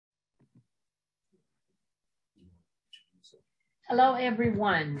Hello,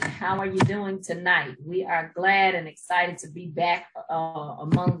 everyone. How are you doing tonight? We are glad and excited to be back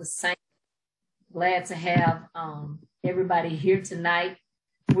among the saints. Glad to have everybody here tonight.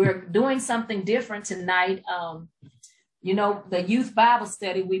 We're doing something different tonight. The youth Bible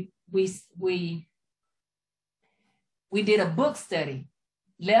study. We did a book study,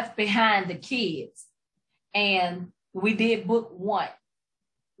 Left Behind the Kids, and we did book 1.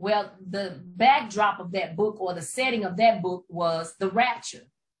 Well, the backdrop of that book, or the setting of that book, was the rapture.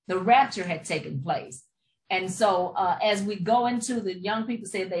 The rapture had taken place. And so as we go into, the young people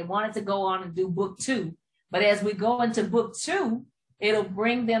said they wanted to go on and do book 2. But as we go into book 2, it'll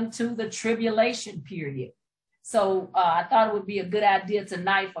bring them to the tribulation period. So I thought it would be a good idea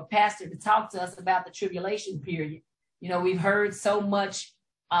tonight for Pastor to talk to us about the tribulation period. You know, we've heard so much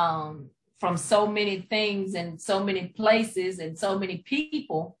from so many things and so many places and so many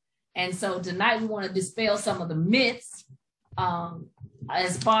people. And so tonight we want to dispel some of the myths,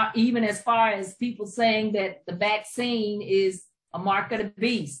 as far as people saying that the vaccine is a mark of the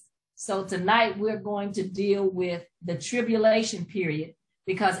beast. So tonight we're going to deal with the tribulation period,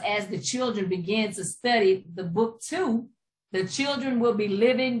 because as the children begin to study the book 2, the children will be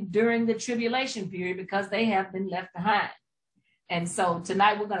living during the tribulation period because they have been left behind. And so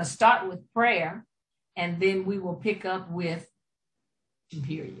tonight we're going to start with prayer, and then we will pick up with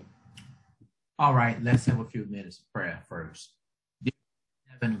period. All right, let's have a few minutes of prayer first.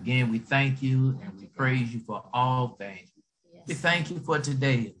 And again, we thank you and we praise you for all things. Yes. We thank you for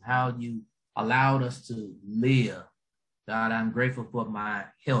today and how you allowed us to live. God, I'm grateful for my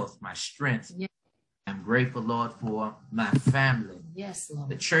health, my strength. Yes. I'm grateful, Lord, for my family. Yes, Lord.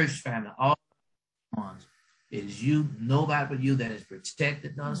 The church family, all ones. It is you, nobody but you, that has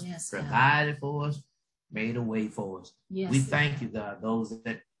protected us, yes, provided for us, made a way for us. Yes, we thank you, God, those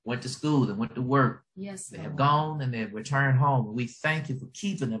that went to school and went to work. Yes, they have gone and they have returned home. And we thank you for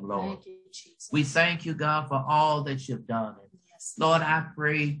keeping them, Lord. Thank you, Jesus. We thank you, God, for all that you've done. Yes, Lord, I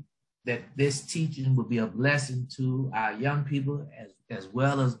pray that this teaching will be a blessing to our young people as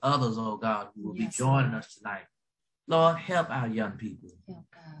well as others, oh God, who will be joining us tonight. Lord, help our young people.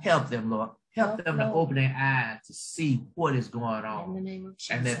 Help them, Lord. Help them to open their eyes to see what is going on. In the name of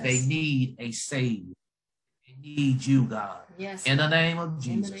Jesus. And that they need a Savior. They need you, God. Yes. In the name of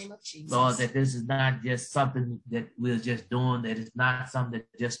Jesus. In the name of Jesus. Lord, that this is not just something that we're just doing, that it's not something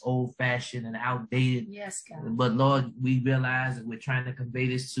that's just old-fashioned and outdated. Yes, God. But Lord, we realize that we're trying to convey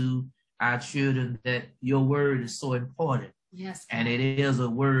this to our children, that your word is so important. Yes, God. And it is a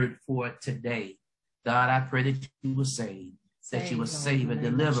word for today. God, I pray that you will save. That you will save and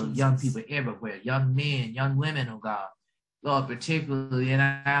deliver young people everywhere, young men, young women, oh God. Lord, particularly in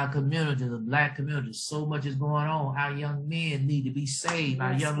our community, the Black community, so much is going on. Our young men need to be saved.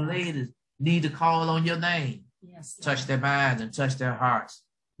 Our young ladies need to call on your name. Yes, touch their minds and touch their hearts.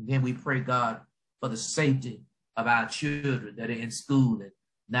 And then we pray, God, for the safety of our children that are in school. And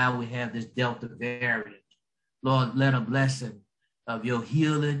now we have this Delta variant. Lord, let a blessing of your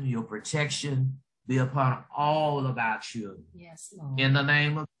healing, your protection, be upon all of our children. Yes, Lord. In the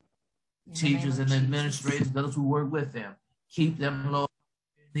name of teachers and administrators, those who work with them, keep them, Lord,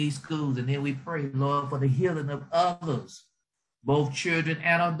 in these schools. And then we pray, Lord, for the healing of others, both children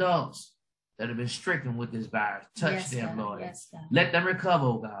and adults that have been stricken with this virus. Touch them, God. Lord. Yes, God. Let them recover,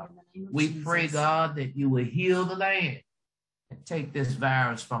 oh God. We pray, God, that you will heal the land and take this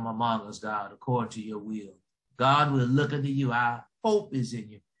virus from among us, God, according to your will. God, we're looking to you. Our hope is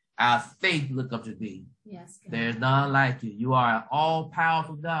in you. Our faith look up to thee. Yes, God. There's none like you. You are an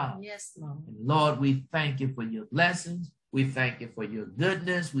all-powerful God. Yes, Lord. And Lord, we thank you for your blessings. We thank you for your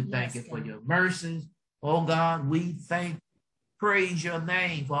goodness. We thank you for your mercies. Oh God, we praise your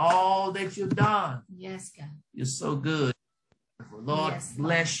name for all that you've done. Yes, God. You're so good. Lord,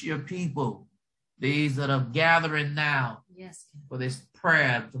 bless your people. These that are gathering now for this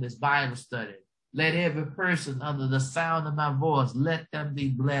prayer, for this Bible study. Let every person under the sound of my voice, let them be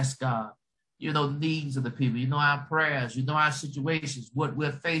blessed, God. You know the needs of the people. You know our prayers. You know our situations, what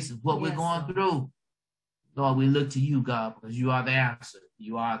we're facing, what we're going through. Lord, we look to you, God, because you are the answer.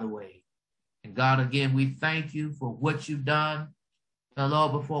 You are the way. And God, again, we thank you for what you've done. And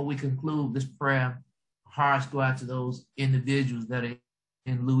Lord, before we conclude this prayer, hearts go out to those individuals that are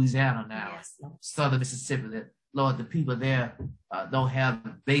in Louisiana now, southern Mississippi, that, Lord, the people there don't have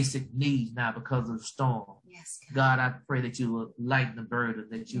basic needs now because of the storm. Yes, God, I pray that you will lighten the burden,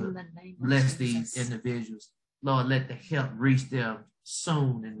 that you will bless these individuals. Lord, let the help reach them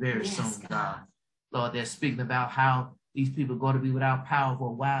soon and very soon, God. Lord, they're speaking about how these people are going to be without power for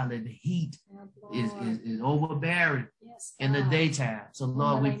a while, and the heat is overbearing in the daytime. So,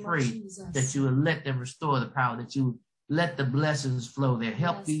 Lord, we pray that you will let them restore the power, that you Let the blessings flow there.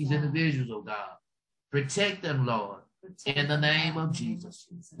 Help these individuals, oh God. Protect them, Lord, in the name of Jesus.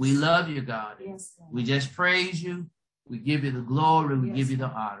 We love you, God. We just praise you. We give you the glory. We give you the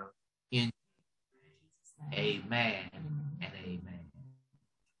honor. In amen and amen.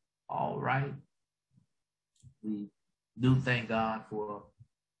 All right. We do thank God for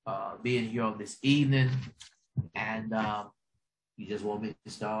being here on this evening. And you just want me to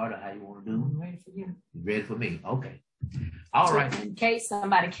start, or how you want to do? I'm ready for you. You ready for me? Okay. All right. In case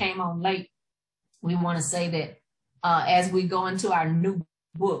somebody came on late, we want to say that as we go into our new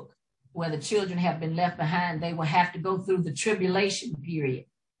book, where the children have been left behind, they will have to go through the tribulation period.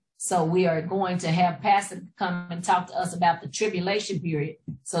 So we are going to have Pastor come and talk to us about the tribulation period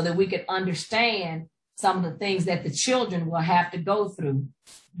so that we could understand some of the things that the children will have to go through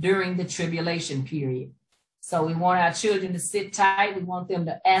during the tribulation period. So we want our children to sit tight. We want them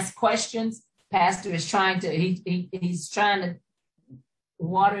to ask questions. Pastor is trying to, he's trying to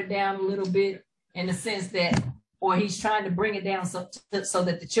water it down a little bit in the sense that, or he's trying to bring it down so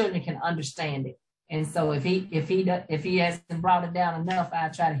that the children can understand it. And so if he hasn't brought it down enough,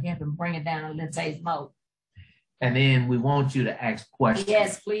 I'll try to help him bring it down a little more. And then we want you to ask questions.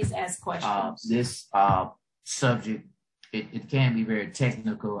 Yes, please ask questions. This subject, it can be very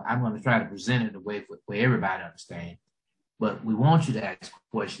technical. I'm going to try to present it in a way where everybody understands. But we want you to ask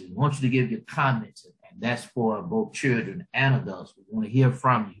questions. We want you to give your comments. And that's for both children and adults. We want to hear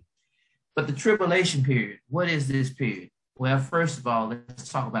from you. But the tribulation period, what is this period? Well, first of all, let's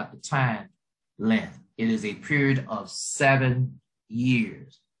talk about the time length. It is a period of 7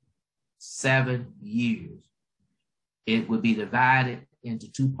 years. 7 years. It would be divided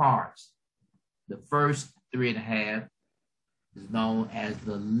into two parts. The first 3.5 is known as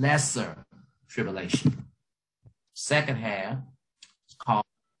the lesser tribulation. Second half is called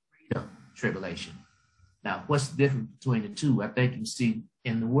greater tribulation. Now, what's the difference between the two? I think you see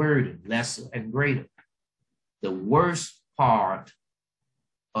in the word lesser and greater. The worst part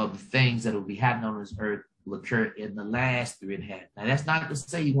of the things that will be happening on this earth will occur in the last 3.5. Now, that's not to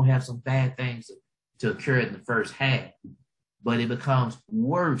say you're going to have some bad things to occur in the first half, but it becomes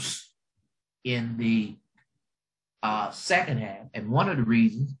worse in the second half. And one of the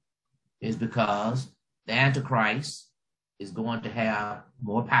reasons is because the Antichrist is going to have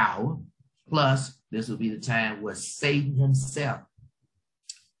more power. Plus, this will be the time where Satan himself,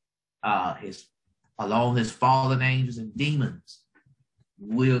 along his fallen angels and demons,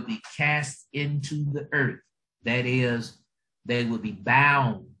 will be cast into the earth. That is, they will be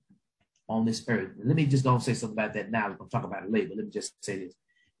bound on this earth. Let me just go and say something about that now. We're going to talk about it later. But let me just say this.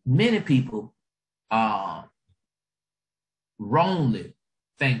 Many people wrongly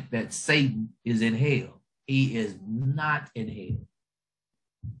think that Satan is in hell. He is not in hell.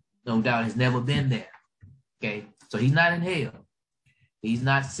 No doubt, has never been there. Okay, so he's not in hell. He's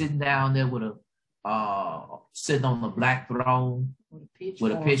not sitting down there with sitting on the black throne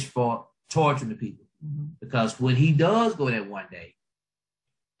with a pitchfork torturing the people. Mm-hmm. Because when he does go there one day,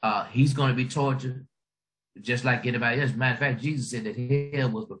 he's going to be tortured just like anybody else. As a matter of fact, Jesus said that hell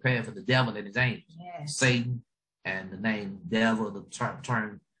was prepared for the devil and his angels. Yes. Satan and the name devil, the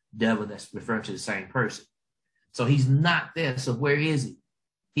term devil, that's referring to the same person. So he's not there. So where is he?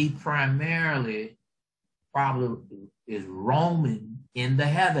 He primarily probably is roaming in the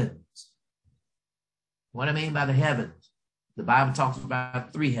heavens. What I mean by the heavens, the Bible talks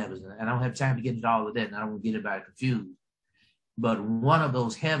about 3 heavens, and I don't have time to get into all of that, and I don't want to get everybody confused. But one of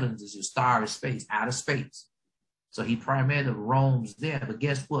those heavens is your starry space, outer space. So he primarily roams there. But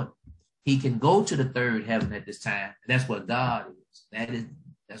guess what? He can go to the 3rd heaven at this time. That's what God is.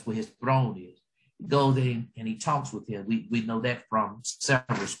 That's where his throne is. He goes there and he talks with him. We know that from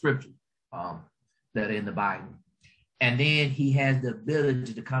several scriptures that are in the Bible. And then he has the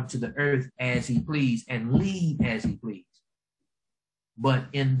ability to come to the earth as he please and leave as he please. But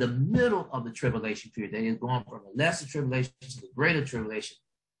in the middle of the tribulation period, that is going from the lesser tribulation to the greater tribulation,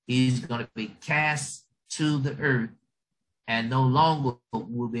 he's going to be cast to the earth and no longer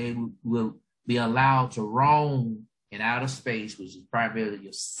will be allowed to roam in outer space, which is primarily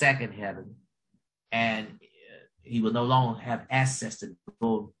your 2nd heaven. And he will no longer have access to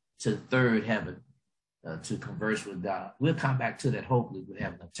go to the 3rd heaven to converse with God. We'll come back to that. Hopefully we'll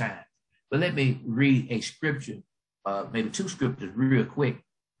have enough time. But let me read a scripture, maybe 2 scriptures real quick.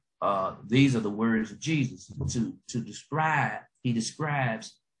 These are the words of Jesus to describe. He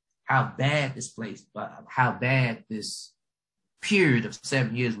describes how bad this place, how bad this period of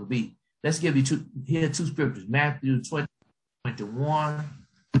 7 years will be. Let's give you 2 scriptures. Matthew 20:21,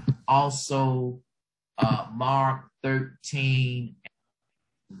 also Mark 13.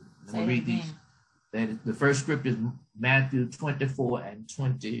 Let me read these. The first scripture is Matthew 24 and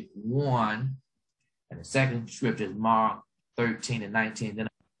 21. And the second scripture is Mark 13 and 19. Then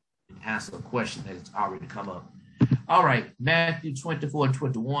I answer a question that has already come up. All right, Matthew 24 and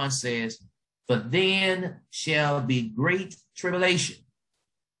 21 says, "For then shall be great tribulation,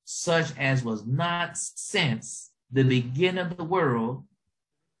 such as was not since the beginning of the world,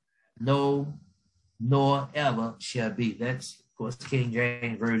 no, nor ever shall be." That's, of course, King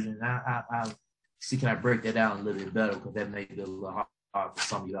James Version. I see, can I break that down a little bit better, because that may be a little hard for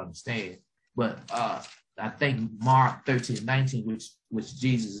some of you to understand. But I think Mark 13, 19, which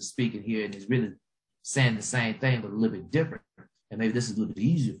Jesus is speaking here, and is really saying the same thing, but a little bit different. And maybe this is a little bit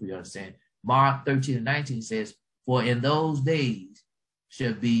easier for you to understand. Mark 13 and 19 says, "For in those days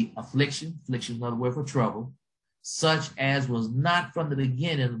shall be affliction," affliction is another word for trouble, "such as was not from the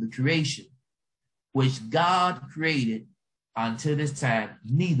beginning of the creation, which God created until this time,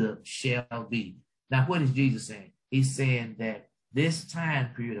 neither shall be." Now, what is Jesus saying? He's saying that this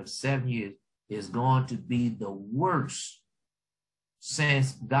time period of 7 years is going to be the worst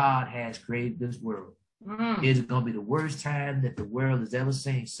since God has created this world. It's going to be the worst time that the world has ever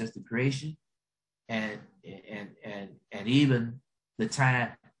seen since the creation, and even the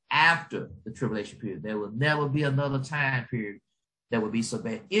time after the tribulation period. There will never be another time period that will be so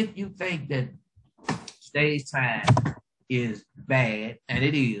bad. If you think that today's time is bad, and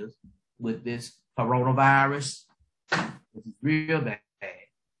it is, with this coronavirus, which is real bad.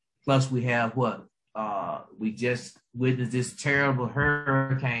 Plus we have what? We just witnessed this terrible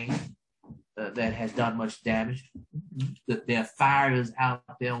hurricane that has done much damage. There are fires out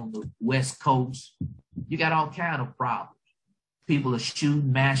there on the West Coast. You got all kind of problems. People are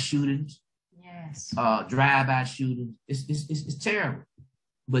shooting, mass shootings, yes, drive-by shootings. It's terrible.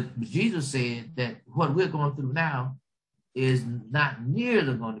 But Jesus said that what we're going through now is not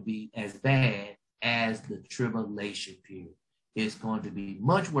nearly going to be as bad as the tribulation period. It's going to be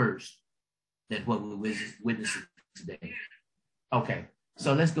much worse than what we're witnessing today. Okay,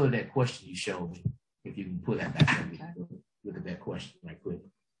 so let's go to that question you showed me. If you can pull that back up, look at that question right quick.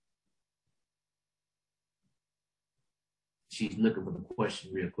 She's looking for the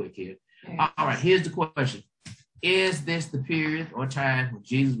question real quick here. All right, here's the question. Is this the period or time when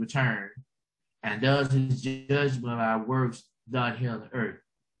Jesus returned, and does his judgment of our works done here on the earth?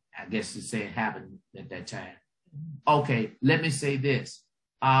 I guess it's saying happened at that time. Okay, let me say this.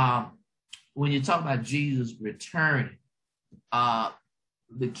 When you talk about Jesus returning,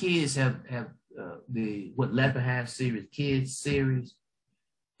 the kids have the Left Behind series, kids series.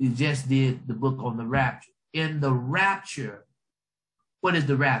 We just did the book on the rapture. In the rapture, what is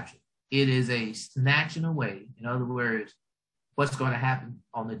the rapture? It is a snatching away. In other words, what's going to happen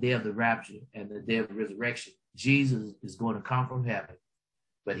on the day of the rapture and the day of the resurrection? Jesus is going to come from heaven,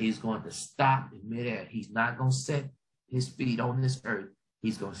 but he's going to stop in midair. He's not going to set his feet on this earth.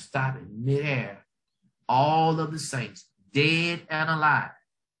 He's going to stop in midair. All of the saints, dead and alive,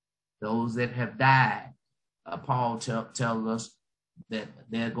 those that have died, Paul tells us that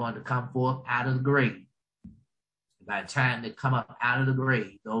they're going to come forth out of the grave. By the time they come up out of the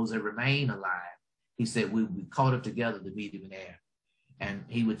grave, those that remain alive, he said, we will be caught up together to meet him in air. And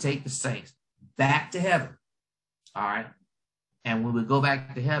he would take the saints back to heaven. All right. And when we go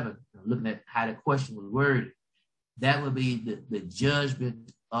back to heaven, looking at how the question was worded, that would be the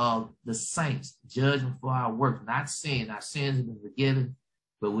judgment of the saints, judgment for our works, not sin. Our sins have been forgiven,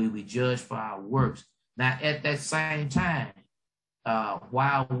 but we will be judged for our works. Now, at that same time,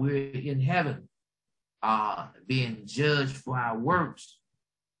 while we're in heaven, being judged for our works,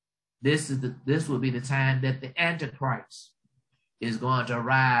 this will be the time that the Antichrist is going to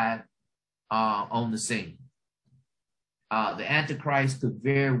arrive on the scene. The Antichrist could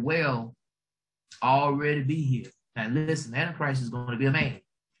very well already be here. Now listen, the Antichrist is going to be a man.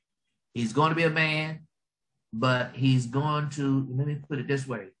 He's going to be a man, but he's going to, let me put it this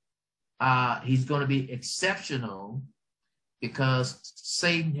way, he's going to be exceptional because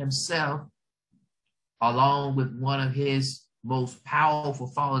Satan himself, along with one of his most powerful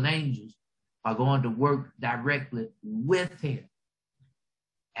fallen angels, are going to work directly with him.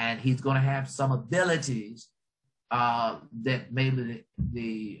 And he's going to have some abilities that maybe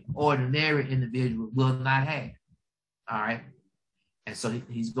the ordinary individual will not have. All right. And so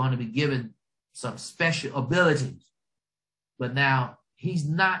he's going to be given some special abilities. But now he's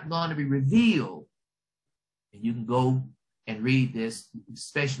not going to be revealed. And you can go and read this,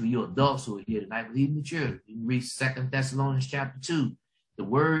 especially you adults who are here tonight, but even the children. You can read 2 Thessalonians chapter 2. The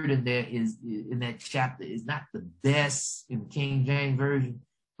word in there is in that chapter is not the best in King James Version,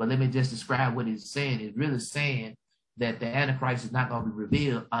 but let me just describe what it's saying. It's really saying that the Antichrist is not going to be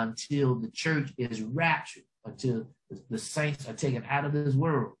revealed until the church is raptured, until the saints are taken out of this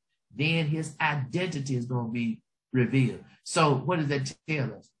world. Then his identity is going to be revealed. So what does that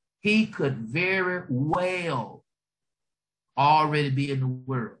tell us? He could very well already be in the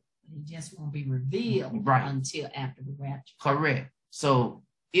world. It just won't be revealed until after the rapture. Correct. So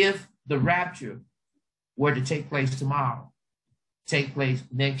if the rapture were to take place tomorrow, take place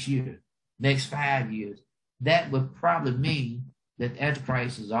next year, next 5 years, that would probably mean that the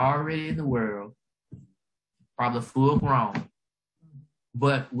Antichrist is already in the world, probably full grown,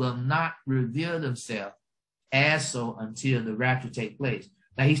 but will not reveal himself as so until the rapture take place.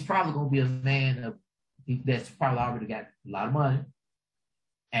 Now, he's probably going to be a man that's probably already got a lot of money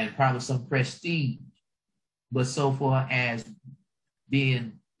and probably some prestige. But so far as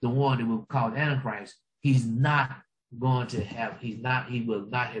being the one that we'll call Antichrist, he will not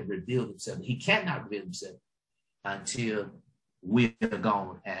have revealed himself. He cannot reveal himself until we're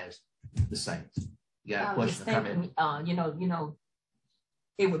gone as the saints. You got a question or comment?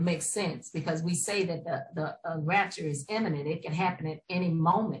 It would make sense because we say that the rapture is imminent. It can happen at any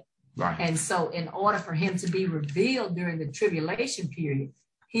moment. Right. And so in order for him to be revealed during the tribulation period,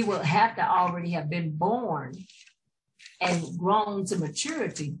 he will have to already have been born and grown to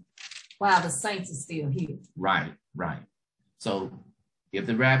maturity while the saints are still here. Right. So if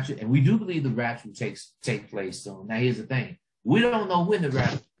the rapture, and we do believe the rapture will take place soon. Now here's the thing. We don't know when the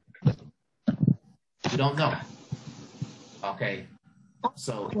rapture. We don't know. Okay.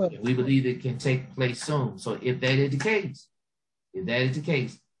 So we believe it can take place soon. So if that is the case,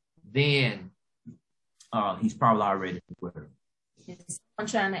 then he's probably already in the world. I'm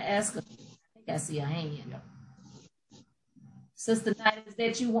trying to ask. I think I see a hand. Yeah. Sister Knight, is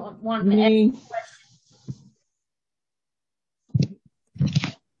that you want to ask a question?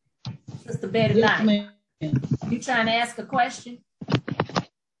 Sister Betty Knight, you trying to ask a question?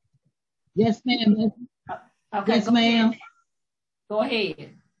 Yes, ma'am. Okay, yes, ma'am. Go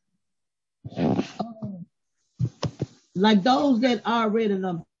ahead. Like those that already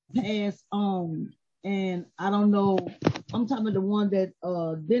passed on, and I don't know, I'm talking about the one that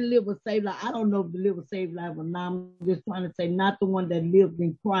didn't live a saved life. I don't know if they live a saved life or not. I'm just trying to say not the one that lived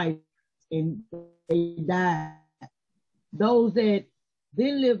in Christ and they died. Those that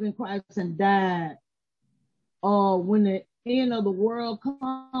didn't live in Christ and died, when the end of the world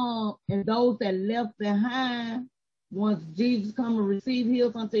comes, and those that left behind, once Jesus come and receive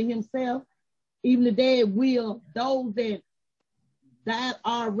his unto himself, even the dead will, those that died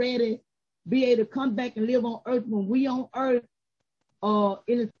already, be able to come back and live on earth when we on earth. I'm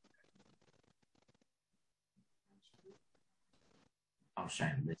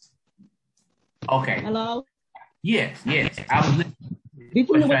trying to listen. Okay. Hello? Yes. I was listening.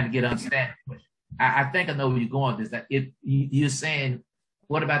 Trying to get understanding. I think I know where you're going with this. That if you're saying,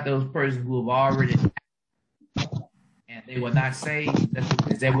 what about those persons who have already and they were not saved?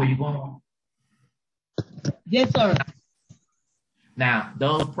 Is that where you're going? Yes, sir. Now,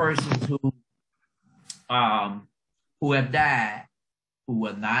 those persons who have died, who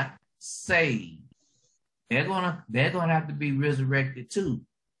were not saved, they're gonna have to be resurrected too.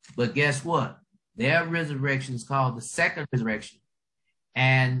 But guess what? Their resurrection is called the second resurrection,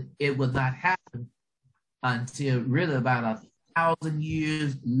 and it will not happen until really about 1,000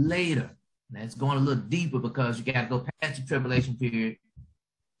 years later. That's going a little deeper because you got to go past the tribulation period,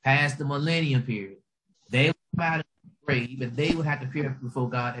 past the millennium period. They will come out of the grave, and they will have to appear before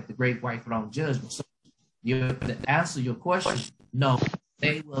God at the great white throne judgment. So, to answer your question, no,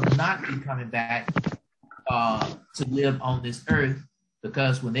 they will not be coming back to live on this earth,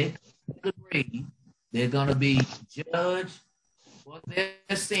 because when they come to the grave, they're going to be judged for their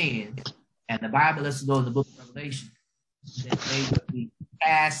sins. And the Bible lets us know in the book of Revelation that they will be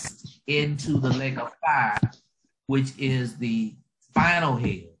cast into the lake of fire, which is the final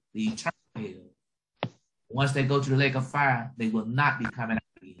hell, the eternal hell. Once they go to the lake of fire, they will not be coming out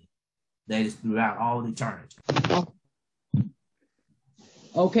again. That is throughout all eternity.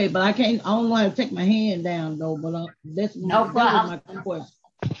 Okay, but I don't know how to take my hand down though, but that's no problem. My question.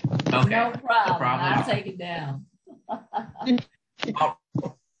 Okay. No problem. I'll take it down. All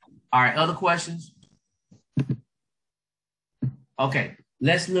right, other questions? Okay,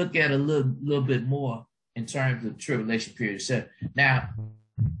 let's look at a little bit more in terms of the tribulation period itself. Now,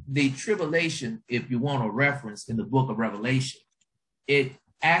 the tribulation, if you want a reference in the book of Revelation, it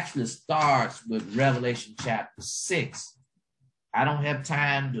actually starts with Revelation chapter 6. I don't have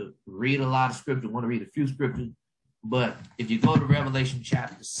time to read a lot of scripture. I want to read a few scriptures, but if you go to Revelation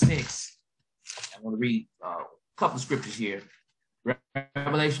chapter 6, I want to read a couple of scriptures here.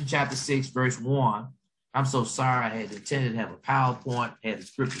 Revelation chapter 6, verse 1. I'm so sorry. I had intended to have a PowerPoint, had the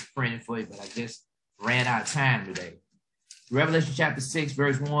scriptures printed for you, but I just ran out of time today. Revelation chapter 6,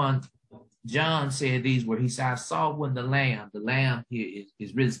 verse 1, John said these were, he said, I saw when the Lamb here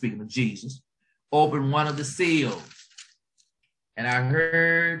is really speaking of Jesus, opened one of the seals. And I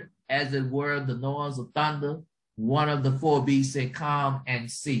heard, as it were, the noise of thunder. One of the four beasts said, come and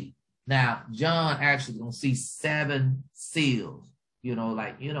see. Now, John actually gonna see 7 seals. You know,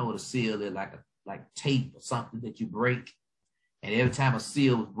 like, you know what a seal is, like tape or something that you break. And every time a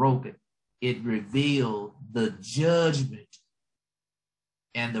seal was broken, it revealed the judgment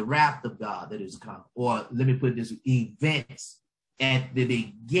and the wrath of God that is come. Or let me put it this way, events at the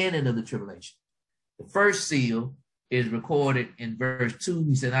beginning of the tribulation. The first seal is recorded in verse 2.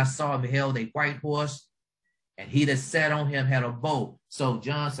 He said, I saw and beheld a white horse, and he that sat on him had a bow. So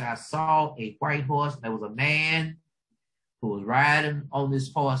John said, I saw a white horse. There was a man who was riding on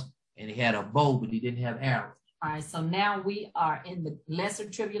this horse, and he had a bow, but he didn't have arrows. All right, so now we are in the lesser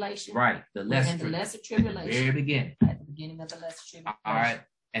tribulation. Right, the lesser tribulation. At the very beginning. At the beginning of the lesser tribulation. All right,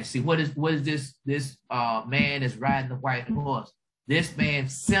 and see, what is this man that's riding the white horse? This man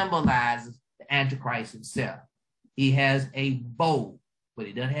symbolizes the Antichrist himself. He has a bow, but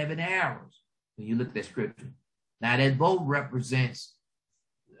he doesn't have any arrows when you look at that scripture. Now, that bow represents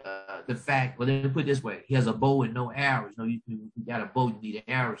the fact, well, let me put it this way. He has a bow and no arrows. You got a bow, you need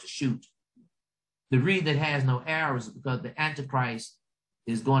arrows to shoot. The reason it has no arrows is because the Antichrist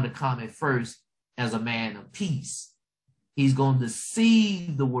is going to come at first as a man of peace. He's going to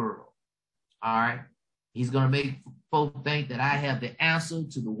deceive the world. All right. He's going to make folks think that I have the answer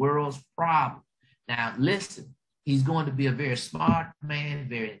to the world's problem. Now, listen, he's going to be a very smart man,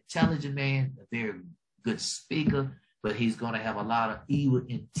 very intelligent man, a very good speaker, but he's going to have a lot of evil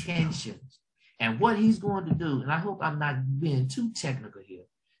intentions. And what he's going to do, and I hope I'm not being too technical here,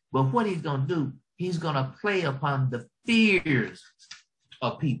 but what he's going to do, he's going to play upon the fears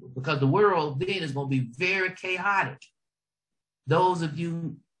of people, because the world then is going to be very chaotic. Those of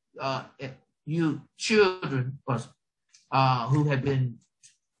you, you children who have been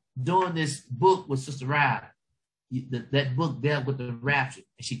doing this book with Sister Riley, that book dealt with the rapture,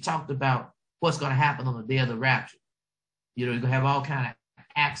 and she talked about what's going to happen on the day of the rapture. You know, you're going to have all kind of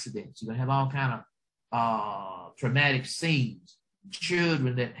accidents. You're going to have all kind of traumatic scenes.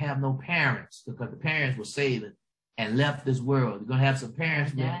 Children that have no parents because the parents were saved and left this world. You're going to have some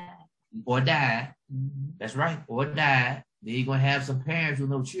parents or die. That's right, or die. Then you're going to have some parents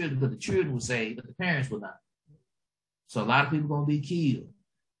with no children because the children were saved, but the parents were not. So a lot of people are going to be killed.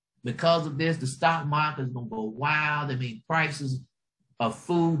 Because of this, the stock market is going to go wild. I mean, prices of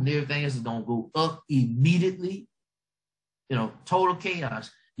food and everything else is going to go up immediately. You know, total chaos.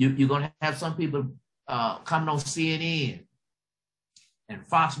 You're going to have some people coming on CNN and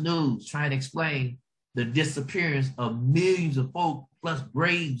Fox News trying to explain the disappearance of millions of folk plus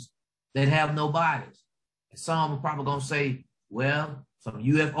graves that have no bodies. And some are probably going to say, well, some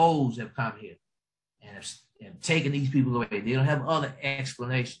UFOs have come here and have taken these people away. They don't have other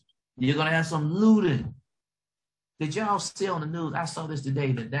explanations. You're going to have some looting. Did y'all see on the news? I saw this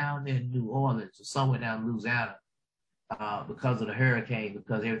today that down there in New Orleans or somewhere down in Louisiana, because of the hurricane,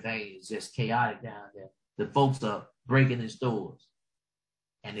 because everything is just chaotic down there, the folks are breaking in stores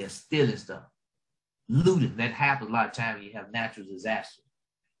and they're stealing stuff. Looting, that happens a lot of times when you have natural disasters.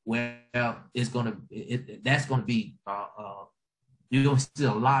 Well, it's going to, that's going to be, you're going to see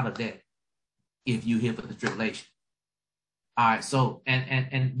a lot of that if you hear for the tribulation. All right, so,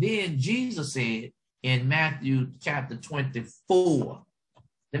 and then Jesus said in Matthew chapter 24,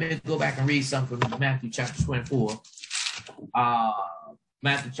 let me go back and read something from Matthew chapter 24.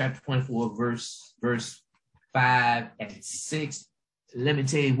 Matthew chapter 24, verse 5 and 6. Let me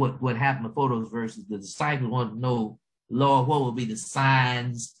tell you what happened before those verses. The disciples wanted to know, Lord, what will be the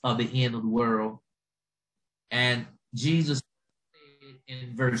signs of the end of the world? And Jesus said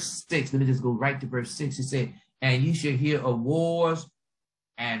in verse 6, let me just go right to verse 6. He said, and you shall hear of wars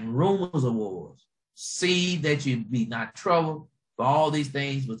and rumors of wars. See that you be not troubled, for all these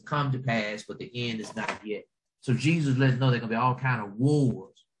things must come to pass, but the end is not yet. So Jesus let us know there are going to be all kind of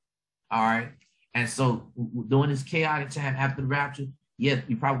wars. All right. And so during this chaotic time after the rapture, yes,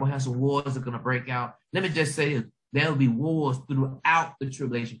 you probably going to have some wars that are going to break out. Let me just say there will be wars throughout the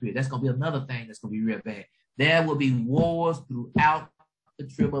tribulation period. That's going to be another thing that's going to be real bad. There will be wars throughout the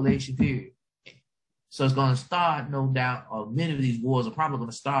tribulation period. So it's going to start, no doubt, or many of these wars are probably going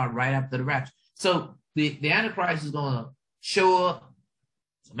to start right after the rapture. So the Antichrist is going to show up,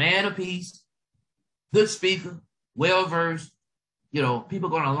 a man of peace, good speaker, well-versed, you know, people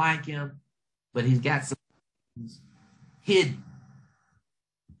are going to like him, but he's got some things hidden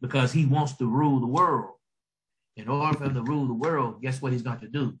because he wants to rule the world. In order for him to rule the world, guess what he's going to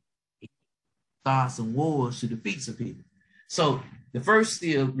do? He starts some wars to defeat some people. So the first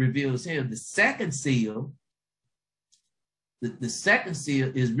seal reveals him. The second seal, the second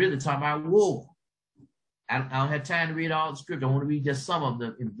seal is really talking about war. I don't have time to read all the scripture. I want to read just some of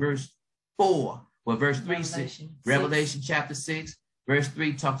them in verse 4. Well, verse 3, Revelation chapter 6, verse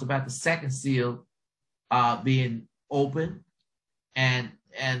 3 talks about the second seal being open. And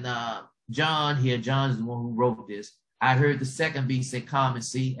John is the one who wrote this. I heard the second beast say, come and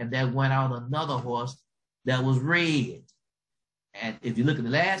see, and there went out another horse that was red. And if you look at the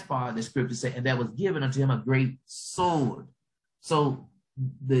last part of the scripture, say, and that was given unto him a great sword. So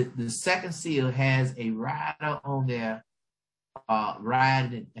the second seal has a rider on there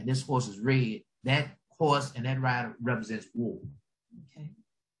riding, and this horse is red. That horse and that rider represents war. Okay.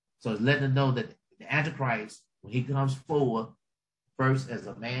 So it's letting them know that the Antichrist, when he comes forward, first as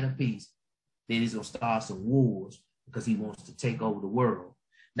a man of peace, then he's going to start some wars because he wants to take over the world.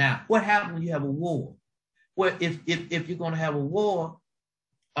 Now, what happens when you have a war? Well, if you're going to have a war,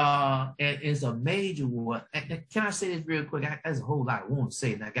 and it's a major war, and can I say this real quick? There's a whole lot I want to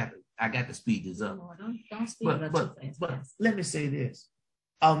say, and I got to speed this up. No, don't speed it up too fast. But let me say this.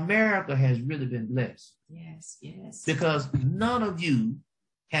 America has really been blessed. Yes, yes. Because none of you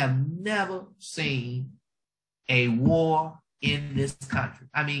have never seen a war in this country.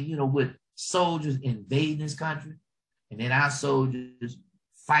 I mean, you know, with soldiers invading this country, and then our soldiers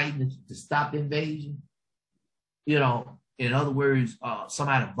fighting to stop the invasion. You know, in other words,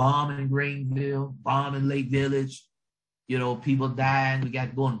 somebody bombing Greenville, bombing Lake Village, you know, people dying. We got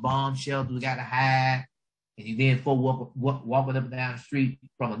to go in bomb shelters. We got to hide. And you then folk walking up and down the street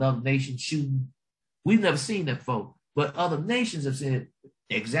from another nation shooting. We've never seen that before. But other nations have seen it.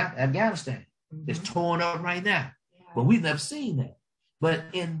 Afghanistan is torn up right now. Yeah. But we've never seen that. But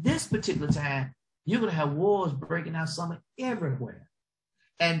in this particular time, you're going to have wars breaking out somewhere everywhere.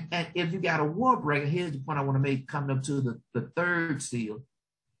 And if you got a war breaker, here's the point I want to make coming up to the third seal.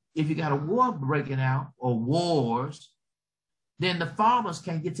 If you got a war breaking out or wars, then the farmers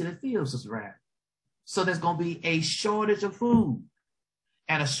can't get to the fields, Sister Rad. So there's going to be a shortage of food.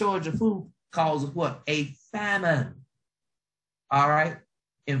 And a shortage of food causes what? A famine. All right.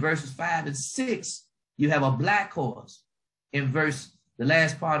 In verses 5 and 6, you have a black horse. In the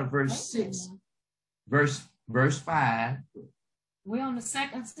last part of verse 6, verse 5. We're on the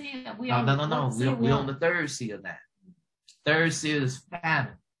second seal. No. We're on the third seal now. Third seal is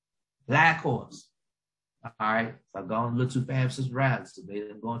famine. Black horse. All right. So I'm going a little too fast for Riley today.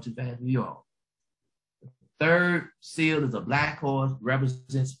 I'm going too fast for you all. Third seal is a black horse,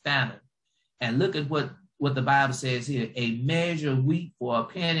 represents famine. And look at what the Bible says here. A measure of wheat for a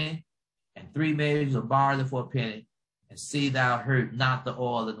penny, and 3 measures of barley for a penny. And see thou hurt not the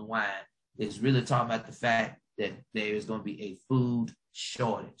oil and the wine. It's really talking about the fact that there is going to be a food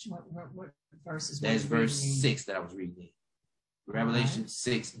shortage. What verses? That's verse 6 that I was reading. Revelation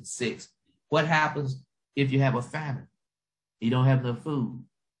 6 and 6. What happens if you have a famine? You don't have enough food.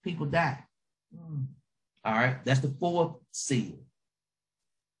 People die. All right. That's the fourth seal.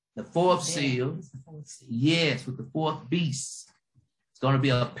 The fourth seal, yes, with the fourth beast. It's going to be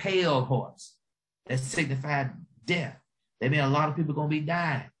a pale horse. That signifies death. That means a lot of people are going to be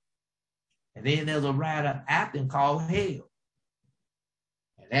dying. And then there's a rider after him called hell.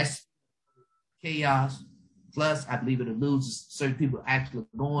 And that's chaos. Plus, I believe it alludes to certain people actually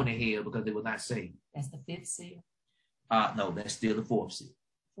going to hell because they were not saved. That's the fifth seal? No, that's still the fourth seal.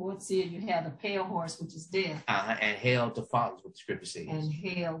 Fourth seal, you have the pale horse, which is death. And hell to follow, is what the scripture says. And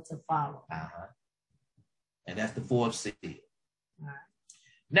hell to follow. And that's the fourth seal. All right.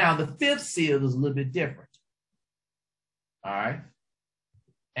 Now, the fifth seal is a little bit different. All right.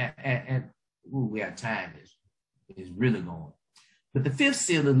 And we have time. It's really going. But the fifth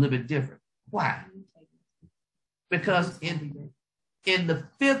seal is a little bit different. Why? Because in the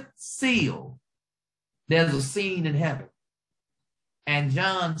fifth seal, there's a scene in heaven. And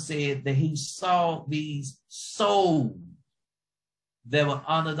John said that he saw these souls that were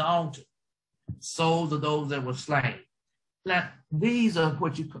under the altar. Souls of those that were slain. Now, these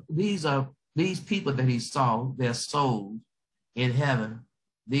people that he saw, their souls in heaven.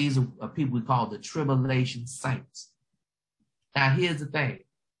 These are people we call the Tribulation saints. Now, here's the thing.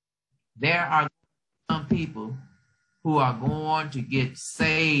 There are some people who are going to get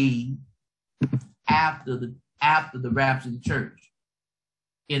saved after the rapture of the church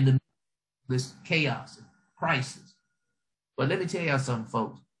in this chaos and crisis. But let me tell y'all something,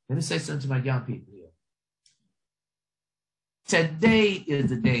 folks. Let me say something to my young people here. Today is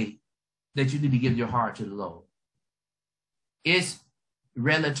the day that you need to give your heart to the Lord. It's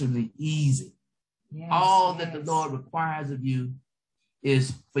relatively easy Yes, all that the Lord requires of you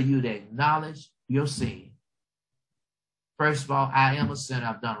is for you to acknowledge your sin. First of all, I am a sinner.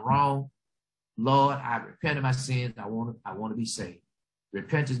 I've done wrong. Lord, I repent of my sins. I want to be saved.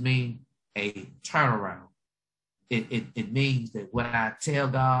 Repentance means a turnaround. It means that when I tell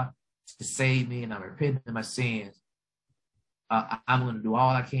God to save me and I'm repenting of my sins, I'm going to do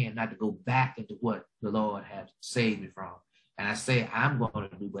all I can not to go back into what the Lord has saved me from. And I say I'm going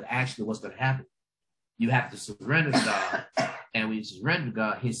to do, but actually what's going to happen? You have to surrender to God. And when you surrender to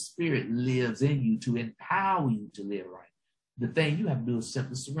God, his spirit lives in you to empower you to live right. The thing you have to do is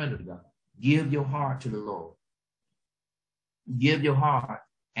simply surrender to God. Give your heart to the Lord. Give your heart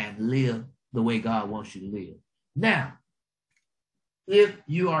and live the way God wants you to live. Now, if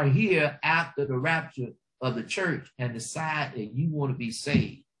you are here after the rapture of the church and decide that you want to be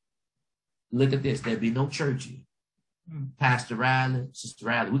saved, look at this. There'll be no church here. Pastor Riley, Sister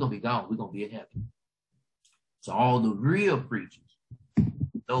Riley, we're going to be gone. We're going to be in heaven. So all the real preachers,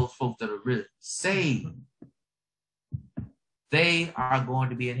 those folks that are really saved, they are going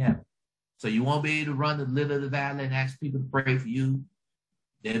to be in heaven. So you won't be able to run the Lily of the Valley and ask people to pray for you.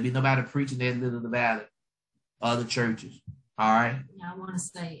 There'll be nobody preaching there in Lily of the Valley, other churches. All right. I want to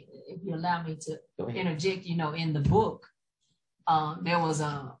say, if you allow me to interject, in the book, there was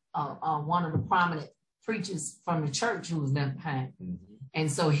one of the prominent preachers from the church who was left behind. Mm-hmm.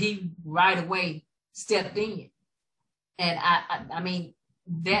 And so he right away stepped in. And I mean,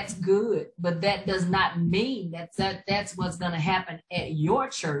 that's good, but that does not mean that's what's going to happen at your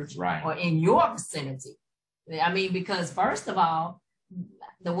church, right, or in your vicinity. I mean, because first of all,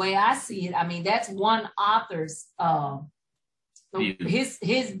 the way I see it, I mean, that's one author's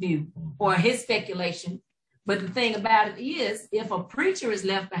his view or his speculation. But the thing about it is, if a preacher is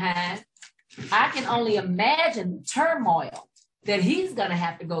left behind, I can only imagine the turmoil that he's going to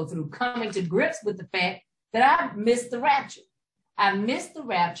have to go through, coming to grips with the fact that I missed the rapture. I missed the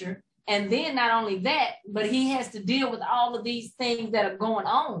rapture. And then not only that, but he has to deal with all of these things that are going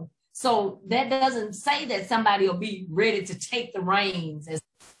on. So that doesn't say that somebody will be ready to take the reins as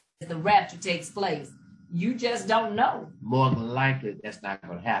the rapture takes place. You just don't know. More than likely, that's not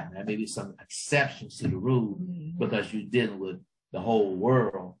going to happen. There may be some exceptions to the rule, mm-hmm, because you're dealing with the whole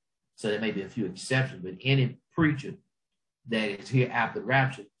world. So there may be a few exceptions, but any preacher that is here after the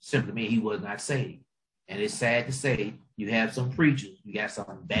rapture simply means he was not saved. And it's sad to say, you have some preachers, you got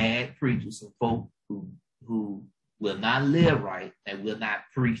some bad preachers, some folk who will not live right and will not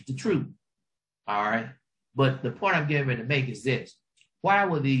preach the truth. All right. But the point I'm getting ready to make is this. Why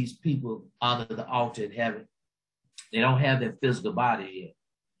were these people under the altar in heaven? They don't have their physical body yet.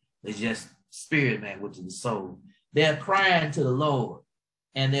 They're just spirit, man, which is the soul. They're crying to the Lord,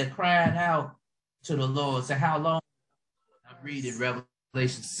 and they're crying out to the Lord. Say, how long? I'm reading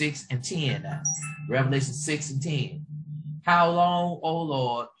Revelation 6 and 10 now. Revelation 6 and 10. How long, O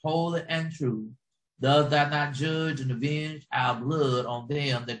Lord, holy and true, dost thou not judge and avenge our blood on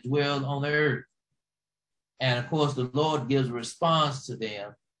them that dwell on the earth? And of course, the Lord gives a response to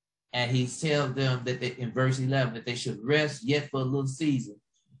them. And he tells them that in verse 11, that they should rest yet for a little season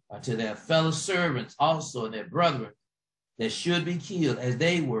until their fellow servants also and their brethren that should be killed as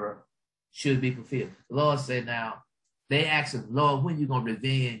they were should be fulfilled. The Lord said, now, they asked him, Lord, when are you going to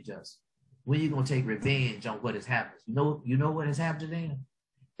revenge us? When are you going to take revenge on what has happened? You know what has happened to them?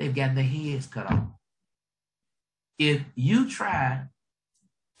 They've gotten their heads cut off. If you try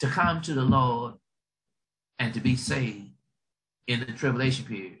to come to the Lord and to be saved in the tribulation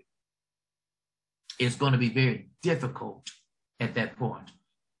period, it's going to be very difficult at that point,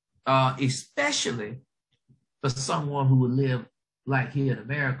 especially for someone who will live like here in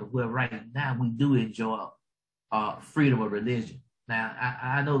America, where right now we do enjoy freedom of religion. Now,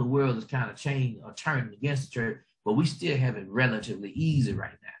 I know the world is kind of changing or turning against the church, but we still have it relatively easy right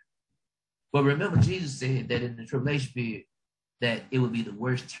now. But remember, Jesus said that in the tribulation period, that it would be the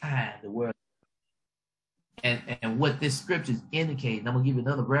worst time the world. And what this scripture is indicating, I'm going to give you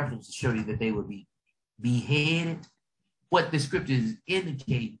another reference to show you that they will be beheaded. What the scripture is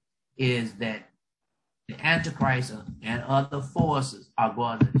indicating is that the Antichrist and other forces are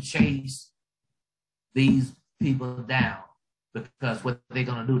going to chase these people down, because what they're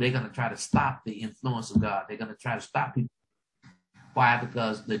going to do, they're going to try to stop the influence of God. They're going to try to stop people. Why?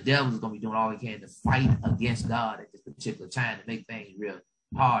 Because the devil is going to be doing all he can to fight against God at this particular time to make things real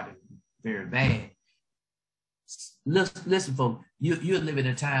hard and very bad. Listen, folks, you're living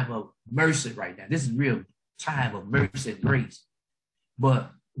in a time of mercy right now. This is real time of mercy and grace.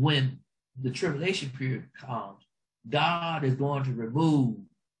 But when the tribulation period comes, God is going to remove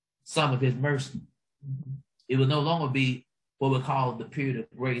some of his mercy. It will no longer be what we call the period of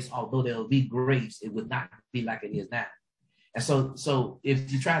grace. Although there will be grace, it would not be like it is now. And so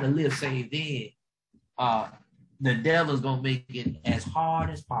if you try to live saved in, the devil is going to make it as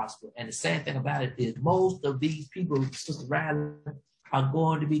hard as possible. And the sad thing about it is most of these people, Sister Riley, are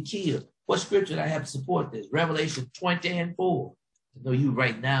going to be killed. What scripture do I have to support this? Revelation 20:4. I know you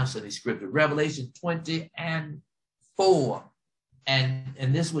right now study scripture. Revelation 20:4.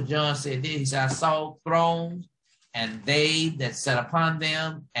 And this is what John said there. He said, I saw thrones and they that sat upon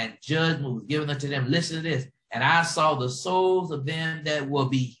them, and judgment was given unto them. Listen to this. And I saw the souls of them that were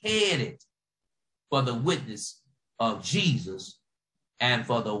beheaded for the witness of Jesus and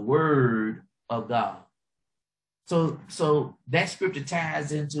for the word of God. So that scripture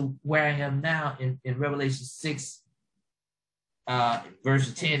ties into where I am now in Revelation 6,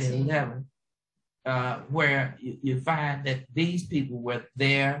 verses 10 and 11, where you find that these people were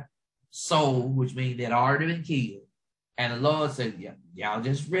their soul, which means they'd already been killed. And the Lord said, yeah, y'all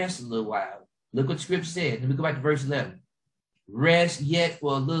just rest a little while. Look what scripture said. Let me go back to verse 11. Rest yet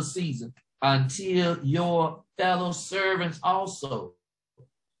for a little season until your fellow servants also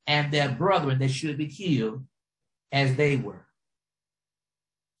and their brethren that should be killed as they were.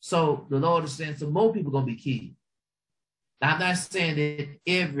 So the Lord is saying some more people are going to be killed. Now, I'm not saying that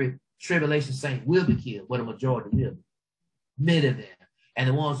every tribulation saint will be killed, but a majority will be. Many of them. And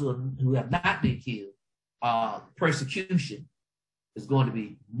the ones who have not been killed, persecution is going to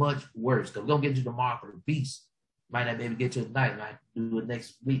be much worse. Because we're going to get to the mark of the beast. Might not be able to get to it tonight. Might do it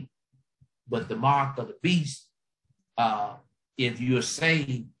next week. But the mark of the beast, if you're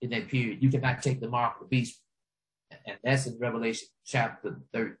saved in that period, you cannot take the mark of the beast. And that's in Revelation chapter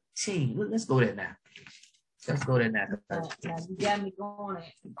 13. Let's go there now. Let's go there now. Now you got me going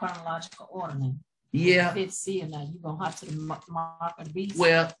in chronological order now. Yeah. See, now you're going to hop to the mark of the beast.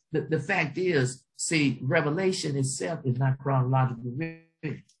 Well, the fact is, see, Revelation itself is not chronologically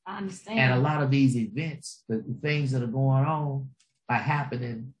written. I understand. And a lot of these events, the things that are going on, are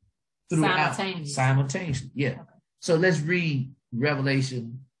happening throughout simultaneously. Yeah. Okay. So let's read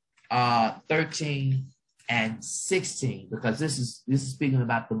Revelation 13 and 16, because this is speaking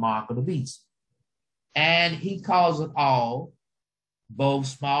about the mark of the beast. And he calls it all, both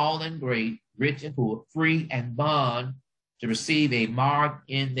small and great, rich and poor, free and bond, to receive a mark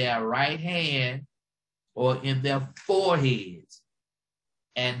in their right hand or in their foreheads,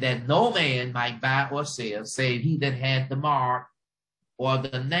 and that no man might buy or sell, save he that had the mark or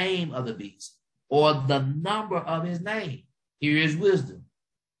the name of the beast or the number of his name. Here is wisdom.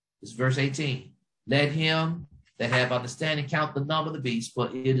 It's verse 18. Let him that have understanding count the number of the beast, for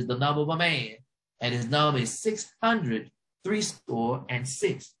it is the number of a man, and his number is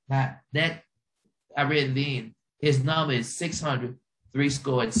 666. Now that I read it in, his number is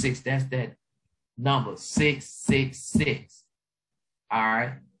 666. That's that number 666. All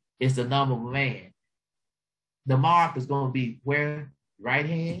right, it's the number of a man. The mark is going to be where? Right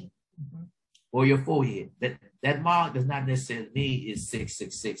hand or your forehead. That mark does not necessarily mean it's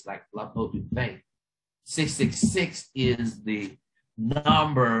 666 like most people think. 666 is the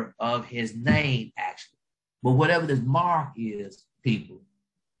number of his name, actually. But whatever this mark is, people,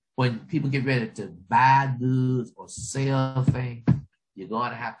 when people get ready to buy goods or sell things, you're going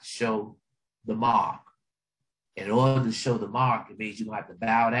to have to show the mark. In order to show the mark, it means you're going to have to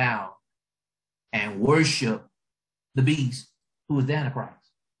bow down and worship the beast, who is the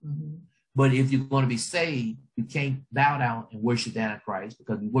Antichrist. Mm-hmm. But if you're going to be saved, you can't bow down and worship the Antichrist,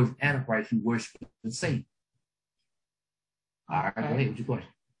 because you worship Antichrist, you worship the Satan. All right, go ahead with your question.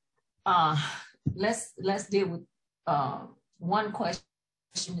 Let's deal with one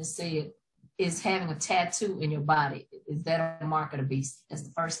question that said, is having a tattoo in your body, is that a mark of the beast? That's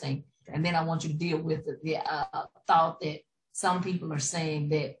the first thing. And then I want you to deal with the thought that some people are saying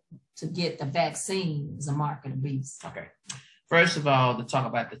that to get the vaccine is a mark of the beast. Okay. First of all, to talk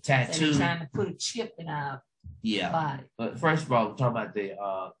about the tattoo. They're trying to put a chip in our body. But first of all, we're talking about the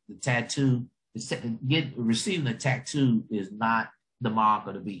tattoo. Receiving a tattoo is not the mark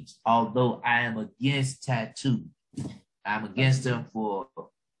of the beast. Although I am against tattoos. I'm against them for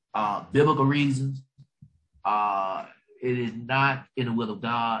biblical reasons. It is not in the will of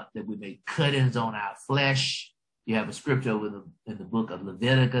God that we make cuttings on our flesh. You have a scripture in the book of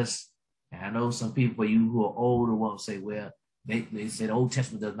Leviticus. And I know some people for you who are older won't say, well, they say the Old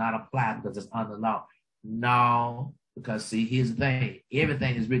Testament does not apply because it's under law. No, because see, here's the thing.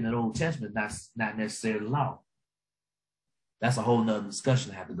 Everything is written in the Old Testament, not necessarily law. That's a whole nother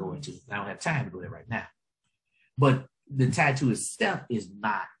discussion I have to go into. I don't have time to go there right now. But the tattoo itself is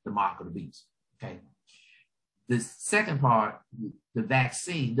not the mark of the beast. Okay. The second part, the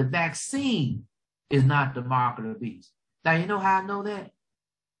vaccine is not the mark of the beast. Now, you know how I know that?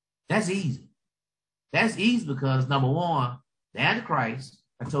 That's easy. That's easy because, number one, the Antichrist,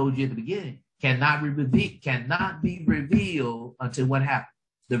 I told you at the beginning, cannot be revealed until what happens?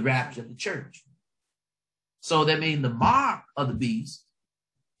 The rapture of the church. So that means the mark of the beast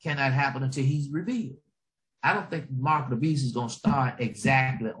cannot happen until he's revealed. I don't think the mark of the beast is going to start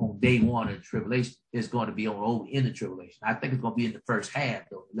exactly on day one of the tribulation. It's going to be over in the tribulation. I think it's going to be in the first half,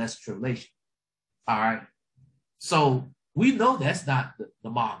 though, less tribulation. All right. So we know that's not the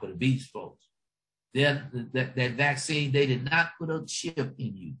mark of the beast, folks. That vaccine, they did not put a chip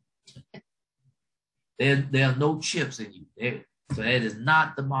in you. There are no chips in you. So that is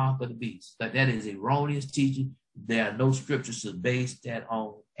not the mark of the beast. That is erroneous teaching. There are no scriptures to base that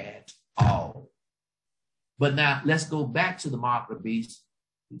on at all. But now let's go back to the mark of the beast.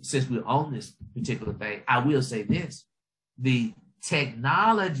 Since we're on this particular thing, I will say this. The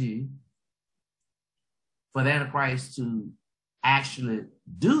technology for the Antichrist to actually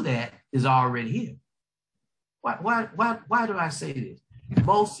do that is already here. Why do I say this?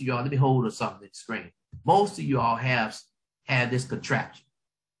 Most of y'all, let me hold up something on the screen. Most of y'all have this contraption,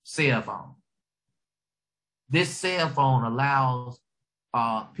 cell phone. This cell phone allows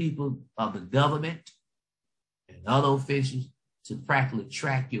people of the government and other officials to practically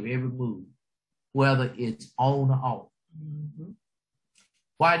track your every move, whether it's on or off. Mm-hmm.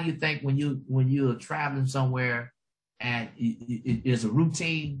 Why do you think when you're traveling somewhere and it is a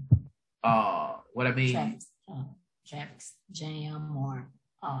routine, traffic jam or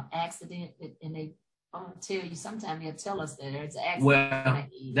accident, and they tell you, sometimes they'll tell us that there's an accident. Well,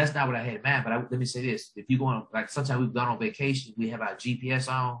 that's not what I had in mind, but let me say this. If you're going, like sometimes we've gone on vacation, we have our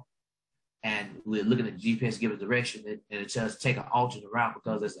GPS on, and we're looking at the GPS to give a direction, and it tells us to take an alternate route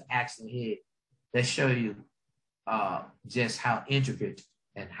because there's an accident here. That show you just how intricate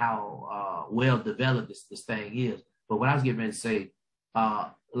and how well developed this thing is. But what I was getting ready to say,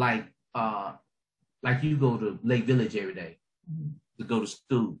 like you go to Lake Village every day to go to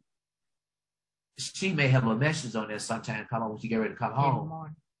school. She may have a message on there sometime come on when she get ready to come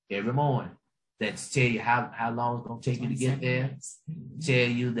home. Every morning. That's tell you how long it's going to take you to get there. Tell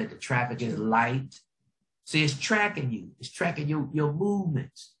you that the traffic is light. See, it's tracking you. It's tracking your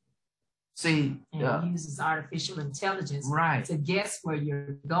movements. See, and it uses artificial intelligence to guess where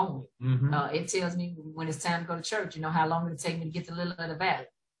you're going. Mm-hmm. It tells me when it's time to go to church, how long it'll take me to get to Little of the Valley.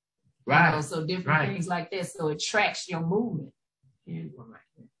 Right. So different things like that. So it tracks your movement.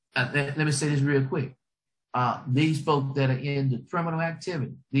 Let me say this real quick. These folks that are in the criminal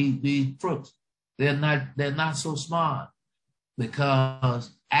activity, these crooks, they're not so smart,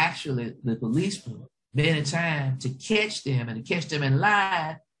 because actually the policemen many times to catch them in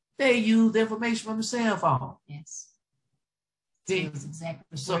lie, they use the information from the cell phone. Yes. Tells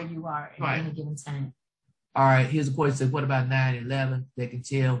exactly where you are at any given time. All right, here's a question. What about 9/11? They can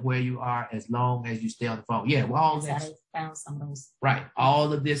tell where you are as long as you stay on the phone. Yeah, well, all that's how they found some of those. Right.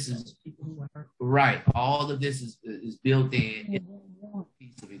 All of this is right. All of this is built in a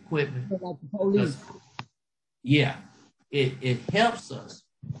piece of equipment. Yeah, it helps us.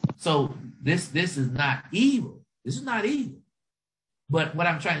 So this is not evil. This is not evil. But what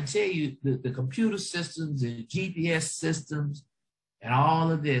I'm trying to tell you, the computer systems and GPS systems and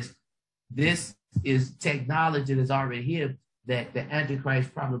all of this is technology that's already here that the Antichrist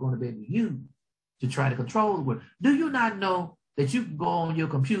is probably going to be able to use to try to control the world. Do you not know that you can go on your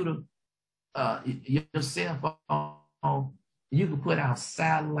computer, your cell phone, you can put out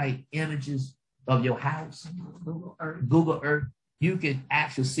satellite images of your house, Google Earth. You can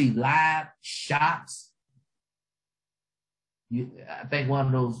actually see live shots. I think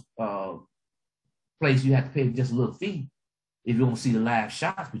one of those places you have to pay just a little fee if you want to see the live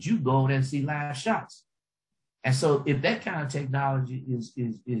shots, but you go there and see live shots. And so if that kind of technology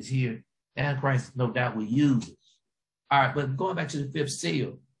is here, Antichrist no doubt will use it. All right, but going back to the fifth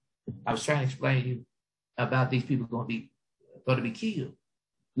seal, I was trying to explain to you about these people going to be killed.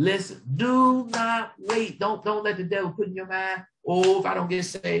 Listen, do not wait. Don't let the devil put in your mind, if I don't get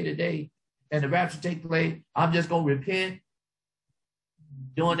saved today and the rapture take place, I'm just going to repent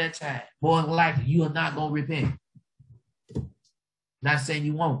during that time. More than likely, you are not going to repent. Not saying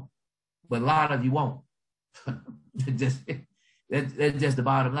you won't, but a lot of you won't. That's just the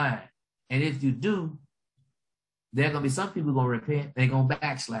bottom line. And if you do, there are going to be some people going to repent. They're going to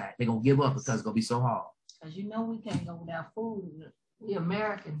backslide. They're going to give up because it's going to be so hard. Because we can't go without food. We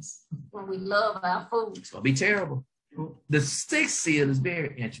Americans, when we love our food. It's going to be terrible. The sixth seal is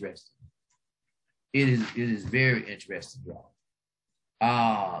very interesting. It is very interesting, y'all.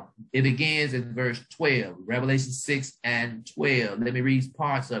 It begins in verse 12, Revelation 6 and 12. Let me read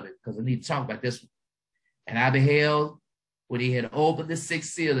parts of it because I need to talk about this one. And I beheld when he had opened the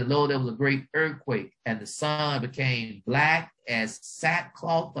sixth seal, and lo, there was a great earthquake, and the sun became black as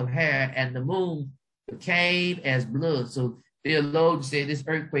sackcloth of hair, and the moon became as blood. So theologians say this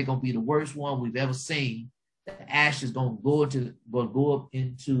earthquake gonna be the worst one we've ever seen. The ash is gonna go up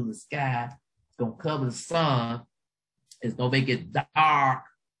into the sky. It's gonna cover the sun. It's gonna make it dark,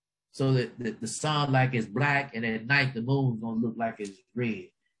 so that the sun like is black, and at night the moon's gonna look like it's red.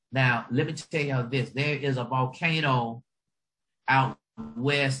 Now, let me tell y'all this. There is a volcano out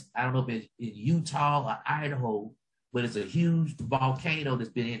west. I don't know if it's in Utah or Idaho, but it's a huge volcano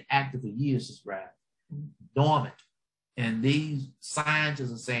that's been inactive for years, subscribe, dormant. And these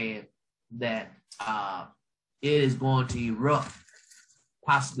scientists are saying that it is going to erupt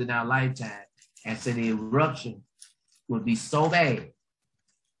possibly in our lifetime. And so the eruption would be so bad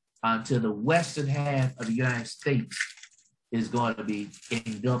until the western half of the United States is going to be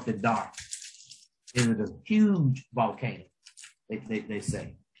engulfed in dark. It is a huge volcano, they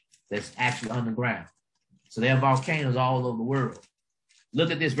say, that's actually underground. So there are volcanoes all over the world. Look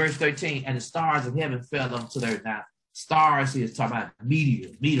at this, verse 13, and the stars of heaven fell unto the earth. Now, stars here is talking about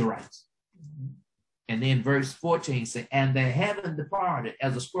meteorites. And then verse 14 says, and the heaven departed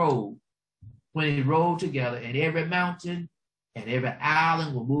as a scroll when it rolled together, and every mountain and every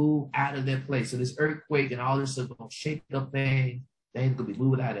island will move out of their place. So this earthquake and all this stuff going to shake up things. Things going to be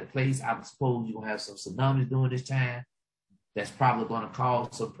moving out of their place. I would suppose you're going to have some tsunamis during this time. That's probably going to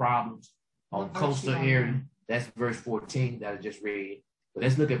cause some problems on coastal area. That's verse 14 that I just read. But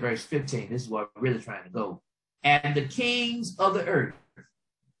let's look at verse 15. This is where I'm really trying to go. And the kings of the earth,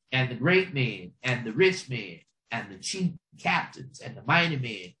 and the great men, and the rich men, and the chief captains, and the mighty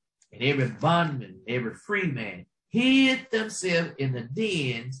men, and every bondman, every free man, hid themselves in the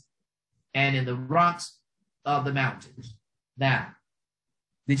dens and in the rocks of the mountains. Now,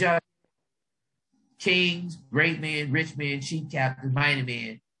 did y'all kings, great men, rich men, chief captains, mighty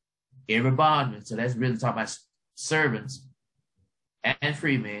men, every bondman, so that's really talking about servants and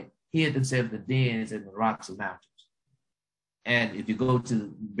free men, hid themselves in the dens and the rocks of mountains. And if you go to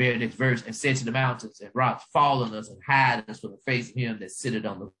the very next verse, and said to the mountains and rocks, fall on us and hide us from the face of him that sitteth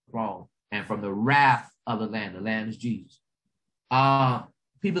on the throne and from the wrath of the Lamb. The Lamb is Jesus.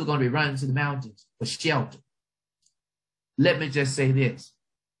 People are going to be running to the mountains for shelter. Let me just say this.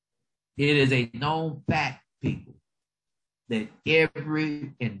 It is a known fact, people, that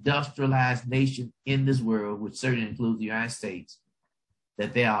every industrialized nation in this world, which certainly includes the United States,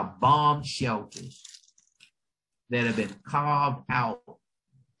 that there are bomb shelters that have been carved out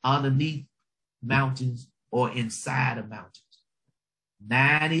underneath mountains or inside of mountains.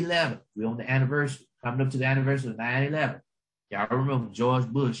 9/11, we're on the anniversary, coming up to the anniversary of 9/11. Y'all remember George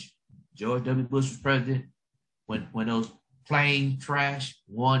W. Bush was president, when those planes crashed,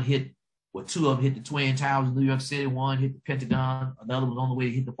 two of them hit the Twin Towers in New York City, one hit the Pentagon, another was on the way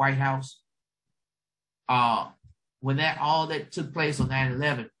to hit the White House. When all that took place on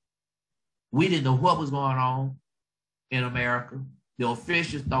 9/11, we didn't know what was going on in America. The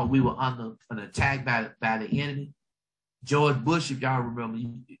officials thought we were under an attack by the enemy. George Bush, if y'all remember,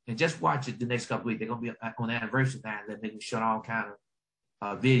 and just watch it the next couple of weeks, they're going to be on the anniversary now, that they can show all kind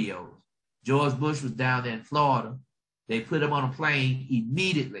of videos. George Bush was down there in Florida. They put him on a plane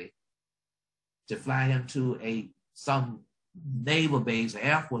immediately to fly him to some naval base, an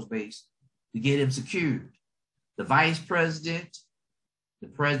Air Force base, to get him secured. The vice president, the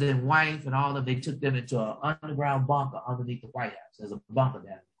president's wife, and all of them, they took them into an underground bunker underneath the White House. There's a bunker down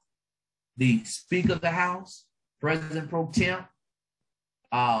there. The Speaker of the House, President Pro Tem,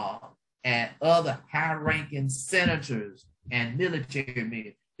 and other high-ranking senators and military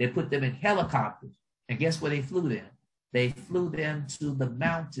men, they put them in helicopters. And guess where they flew them? They flew them to the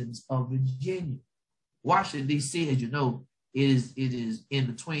mountains of Virginia. Washington, D.C., as you know, it is in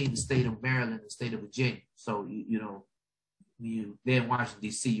between the state of Maryland and the state of Virginia. So, you there in Washington,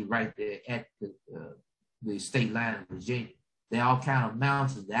 D.C., you're right there at the state line of Virginia. There are all kind of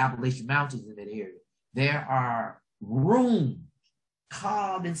mountains, the Appalachian Mountains in that area. There are rooms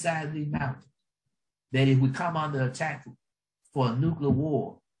carved inside these mountains that if we come under attack for a nuclear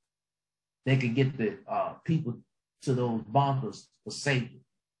war, they can get the people to those bunkers for safety,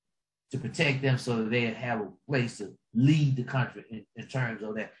 to protect them so that they have a place to lead the country in terms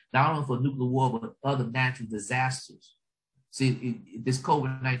of that. Not only for nuclear war, but other natural disasters. See, this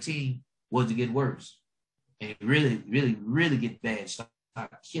COVID-19 was to get worse and really get bad, start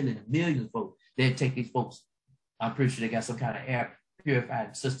killing millions of folks. They'd take these folks, I'm pretty sure they got some kind of air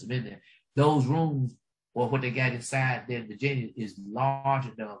purifying system in there. Those rooms, or what they got inside there in Virginia, is large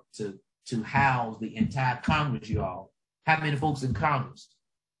enough to house the entire Congress, y'all. How many folks in Congress?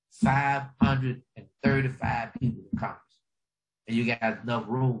 535 people in Congress. and you got enough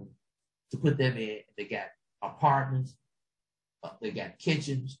room to put them in. They got apartments, they got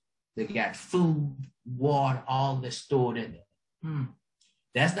kitchens, they got food, water, all that's stored in there.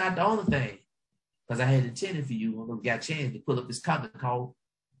 That's not the only thing, because I had intended for you when we got a chance to pull up this company called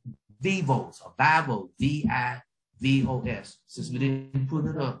Vivos, or Vivos, V-I-V-O-S. Since we didn't put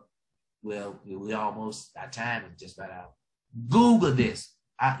it up, well, we almost, our time is just about out. Google this.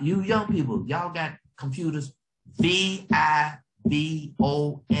 You young people, y'all got computers, V-I-V-O-S.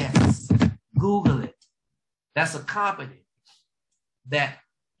 Google it. That's a company that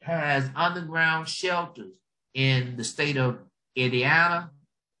has underground shelters in the state of Indiana,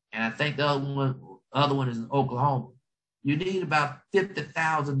 and I think the other one is in Oklahoma. You need about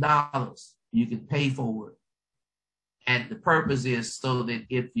 $50,000 you can pay for it. And the purpose is so that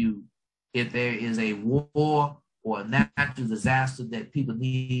if there is a war or a natural disaster that people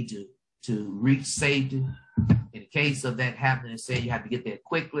need to reach safety, in case of that happening, say you have to get there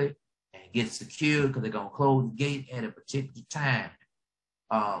quickly and get secured because they're going to close the gate at a particular time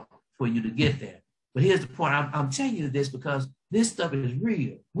for you to get there. But here's the point. I'm telling you this because this stuff is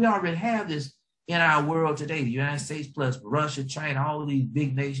real. We already have this in our world today. The United States plus Russia, China, all of these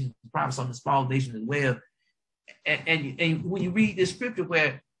big nations, probably some of the small nations as well. And when you read this scripture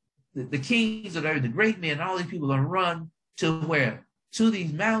where the kings of the earth, the great men, all these people are going to run to where? To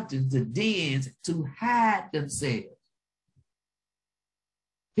these mountains, the dens, to hide themselves.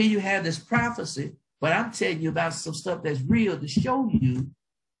 Here you have this prophecy, but I'm telling you about some stuff that's real to show you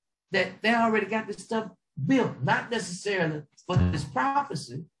that they already got this stuff built, not necessarily for this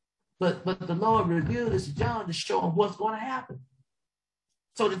prophecy, but the Lord revealed this to John to show him what's going to happen.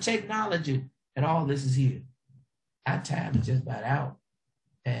 So the technology and all this is here. Our time is just about out.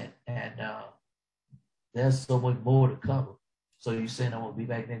 And there's so much more to cover. So you're saying I won't be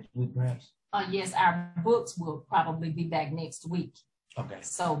back next week, perhaps? Yes, our books will probably be back next week. Okay.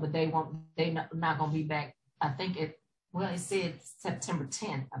 So, but they're not going to be back. I think it said September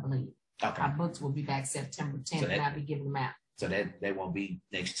 10th, I believe. Okay. Our books will be back September 10th, so and I'll be giving them out. So that they won't be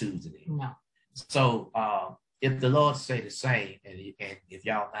next Tuesday. No. So if the Lord say the same, and if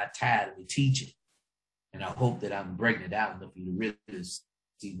y'all not tired of me teaching, and I hope that I'm breaking it down enough for you to really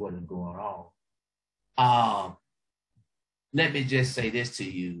see what is going on. Let me just say this to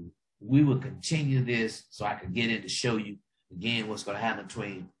you. We will continue this so I can get in to show you again what's going to happen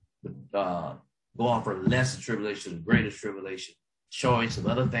between going from lesser tribulation to the greatest tribulation, showing some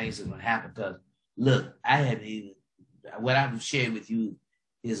other things that are going to happen. Because look, what I've shared with you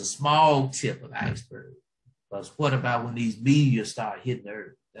is a small tip of the iceberg. But what about when these meteors start hitting the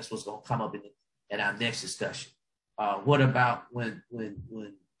earth? That's what's going to come up in our next discussion. What about when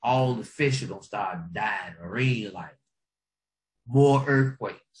all the fish are going to start dying, marine life, more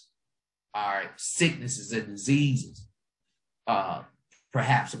earthquakes, all right, sicknesses and diseases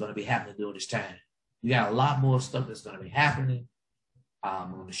perhaps are going to be happening during this time. You got a lot more stuff that's going to be happening.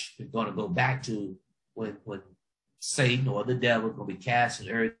 I'm going to go back to when Satan or the devil is going to be cast in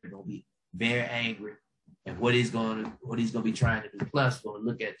the earth, they're going to be very angry, and what he's going to be trying to do. Plus, we're going to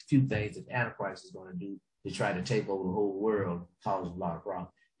look at a few things that the Antichrist is going to do to try to take over the whole world, cause a lot of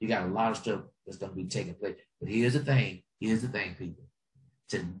problems. You got a lot of stuff that's going to be taking place. But here's the thing, people.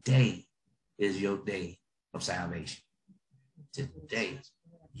 Today is your day of salvation. Today,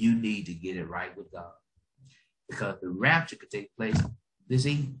 you need to get it right with God. Because the rapture could take place this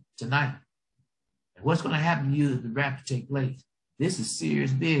evening, tonight. And what's going to happen to you if the rapture takes place? This is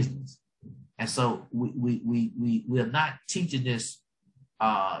serious business. And so we're not teaching this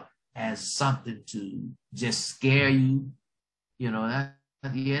as something to just scare you. You know,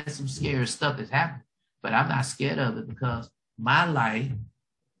 there's some scary stuff that's happening, but I'm not scared of it because my life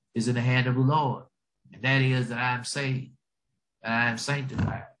is in the hand of the Lord. And that is that I am saved, and I am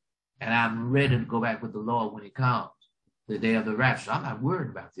sanctified, and I'm ready to go back with the Lord when it comes, the day of the rapture. I'm not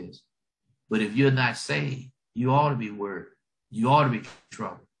worried about this. But if you're not saved, you ought to be worried. You ought to be in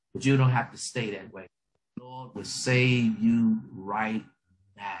trouble. But you don't have to stay that way. The Lord will save you right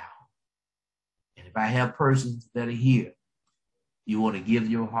now. And if I have persons that are here, you want to give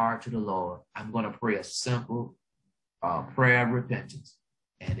your heart to the Lord, I'm going to pray a simple prayer of repentance.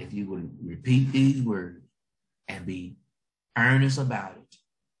 And if you would repeat these words and be earnest about it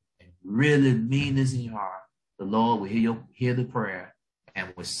and really mean this in your heart, the Lord will hear the prayer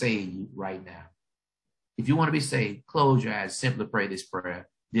and will save you right now. If you want to be saved, close your eyes, simply pray this prayer.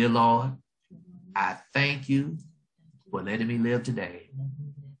 Dear Lord, I thank you for letting me live today.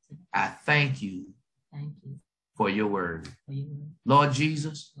 I thank you for your word. Lord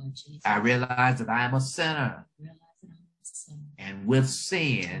Jesus, I realize that I am a sinner. And with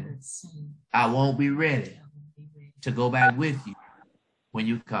sin, I won't be ready to go back with you. when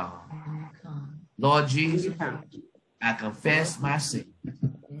you come. Lord Jesus, I confess my sin.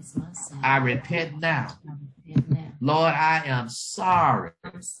 I repent now. Lord, I am sorry.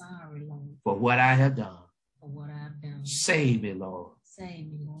 I'm sorry, Lord, for what I have done. for what I've done. Save me, Lord. Save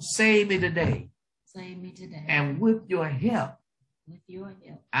me, Lord. Save me today. Save me today. And with your help,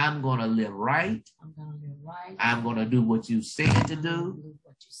 I'm going to live right. I'm going to live right. I'm going to do what you said to do.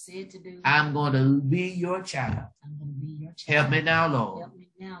 What you said to do. I'm going to be your child. I'm going to be your child. Help me now, Lord. Help me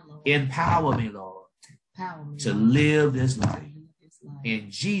now, Lord. Empower me, Lord, Empower me, to Lord, live this life. In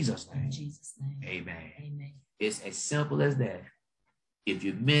Jesus' name. In Jesus' name. Amen. Amen. It's as simple as that. If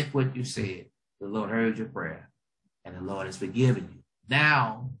you meant what you said, the Lord heard your prayer, and the Lord has forgiven you.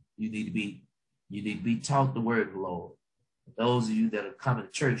 Now you need to be taught the word of the Lord. Those of you that are coming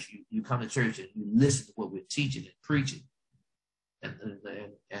to church, you come to church and you listen to what we're teaching and preaching. And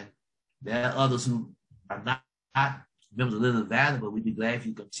there are others who are not members of Little Valley, but we'd be glad if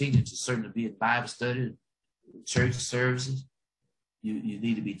you continue to certainly be in Bible study, church services. You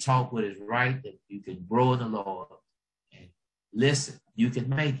need to be taught what is right, that you can grow in the Lord. And listen, you can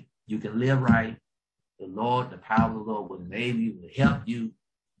make it. You can live right. The Lord, the power of the Lord will enable you, will help you,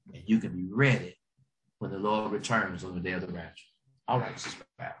 and you can be ready when the Lord returns on the day of the rapture. All right, Sister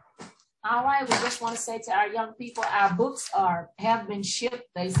Pat. All right, we just want to say to our young people, our books have been shipped.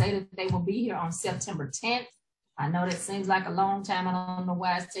 They say that they will be here on September 10th. I know that seems like a long time. I don't know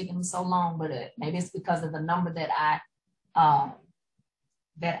why it's taking them so long, but maybe it's because of the number that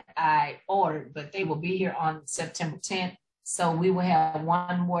I ordered, but they will be here on September 10th. So we will have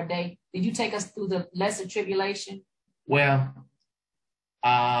one more day. Did you take us through the lesser tribulation? Well,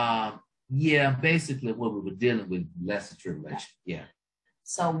 yeah, basically what we were dealing with, lesser tribulation. Yeah.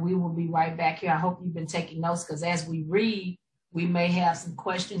 So we will be right back here. I hope you've been taking notes, because as we read, we may have some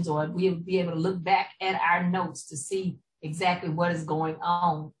questions, or we'll be able to look back at our notes to see exactly what is going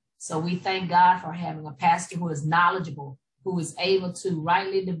on. So we thank God for having a pastor who is knowledgeable, who is able to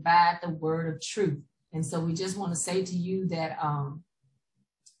rightly divide the word of truth. And so we just want to say to you that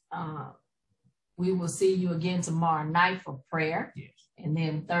we will see you again tomorrow night for prayer. Yes. And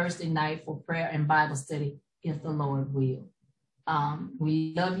then Thursday night for prayer and Bible study, if the Lord will.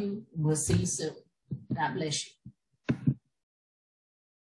 We love you. We'll see you soon. God bless you.